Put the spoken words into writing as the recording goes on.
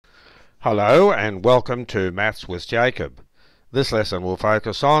Hello and welcome to Maths with Jacob. This lesson will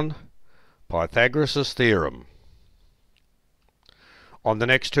focus on Pythagoras Theorem. On the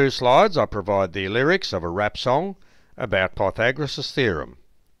next two slides I provide the lyrics of a rap song about Pythagoras Theorem.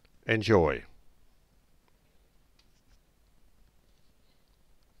 Enjoy.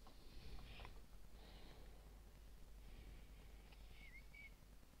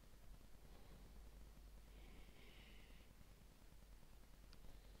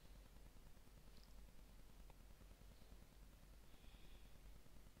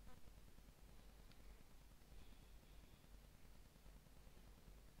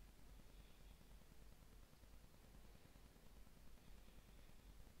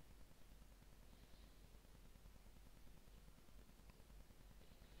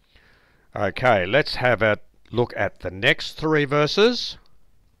 Okay, let's have a look at the next three verses.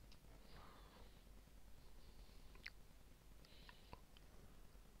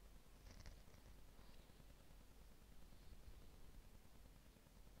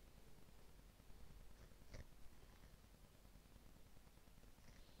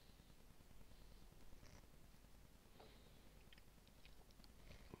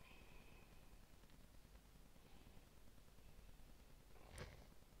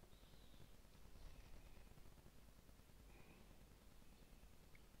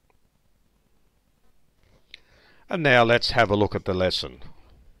 And now let's have a look at the lesson.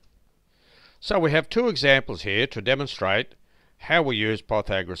 So we have two examples here to demonstrate how we use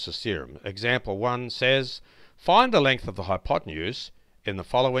Pythagoras' theorem. Example 1 says, find the length of the hypotenuse in the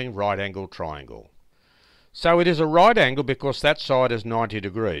following right-angled triangle. So it is a right angle because that side is 90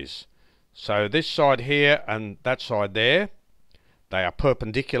 degrees. So this side here and that side there, they are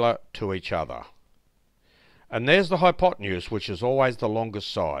perpendicular to each other. And there's the hypotenuse, which is always the longest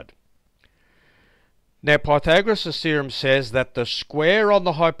side. Now Pythagoras' theorem says that the square on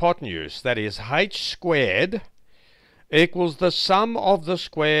the hypotenuse, that is h squared, equals the sum of the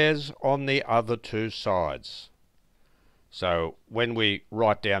squares on the other two sides. So when we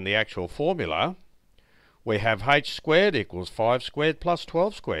write down the actual formula, we have h squared equals 5 squared plus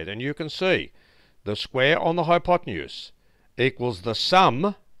 12 squared. And you can see the square on the hypotenuse equals the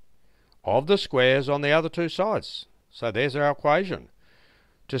sum of the squares on the other two sides. So there's our equation.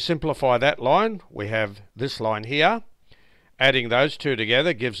 To simplify that line, we have this line here. Adding those two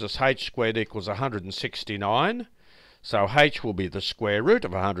together gives us h squared equals 169. So h will be the square root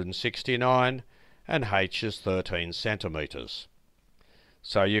of 169, and h is 13 centimetres.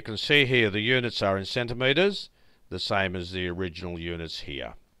 So you can see here the units are in centimetres, the same as the original units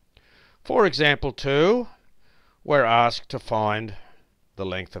here. For example 2, we're asked to find the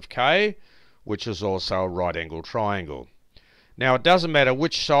length of k, which is also a right-angled triangle. Now it doesn't matter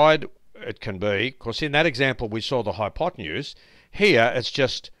which side it can be, because in that example we saw the hypotenuse. Here it's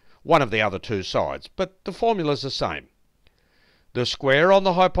just one of the other two sides, but the formula is the same. The square on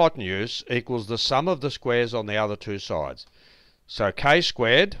the hypotenuse equals the sum of the squares on the other two sides. So k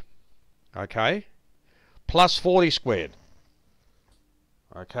squared, okay, plus 40 squared.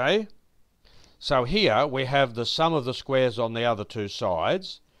 Okay, so here we have the sum of the squares on the other two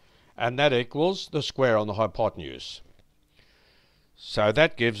sides, and that equals the square on the hypotenuse. So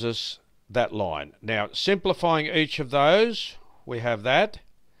that gives us that line. Now simplifying each of those, we have that.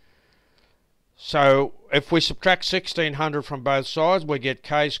 So if we subtract 1600 from both sides, we get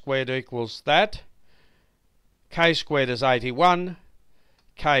k squared equals that. K squared is 81.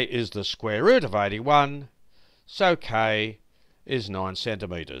 K is the square root of 81. So k is 9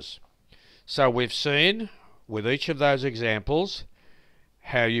 centimetres. So we've seen with each of those examples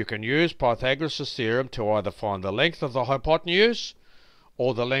how you can use Pythagoras' theorem to either find the length of the hypotenuse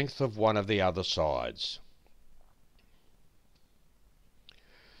or the length of one of the other sides.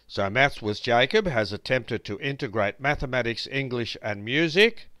 So Maths with Jacob has attempted to integrate mathematics, English and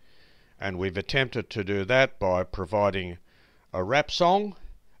music, and we've attempted to do that by providing a rap song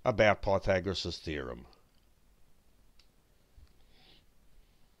about Pythagoras' theorem.